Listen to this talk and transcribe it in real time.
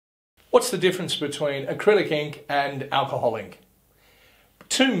What's the difference between acrylic ink and alcohol ink?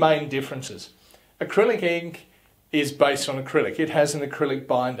 Two main differences. Acrylic ink is based on acrylic. It has an acrylic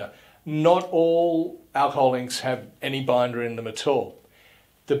binder. Not all alcohol inks have any binder in them at all.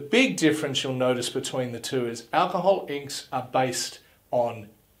 The big difference you'll notice between the two is alcohol inks are based on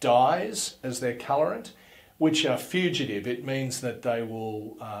dyes as their colorant, which are fugitive. It means that they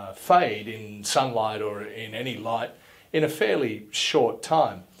will fade in sunlight or in any light in a fairly short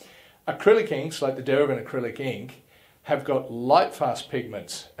time. Acrylic inks, like the Derogan acrylic ink, have got light-fast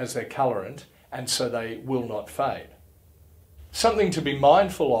pigments as their colorant, and so they will not fade. Something to be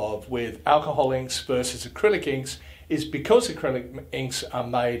mindful of with alcohol inks versus acrylic inks is because acrylic inks are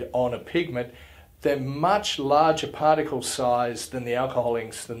made on a pigment, they're much larger particle size than the alcohol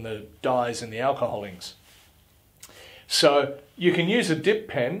inks, than the dyes in the alcohol inks. So you can use a dip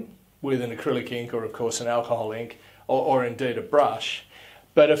pen with an acrylic ink or of course an alcohol ink or indeed a brush,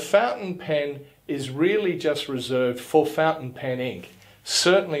 but a fountain pen is really just reserved for fountain pen ink.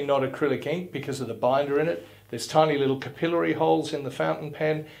 Certainly not acrylic ink because of the binder in it. There's tiny little capillary holes in the fountain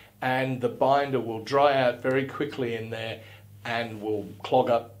pen and the binder will dry out very quickly in there and will clog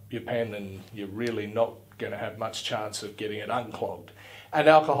up your pen, and you're really not going to have much chance of getting it unclogged. And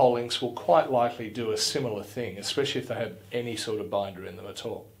alcohol inks will quite likely do a similar thing, especially if they have any sort of binder in them at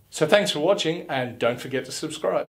all. So thanks for watching, and don't forget to subscribe.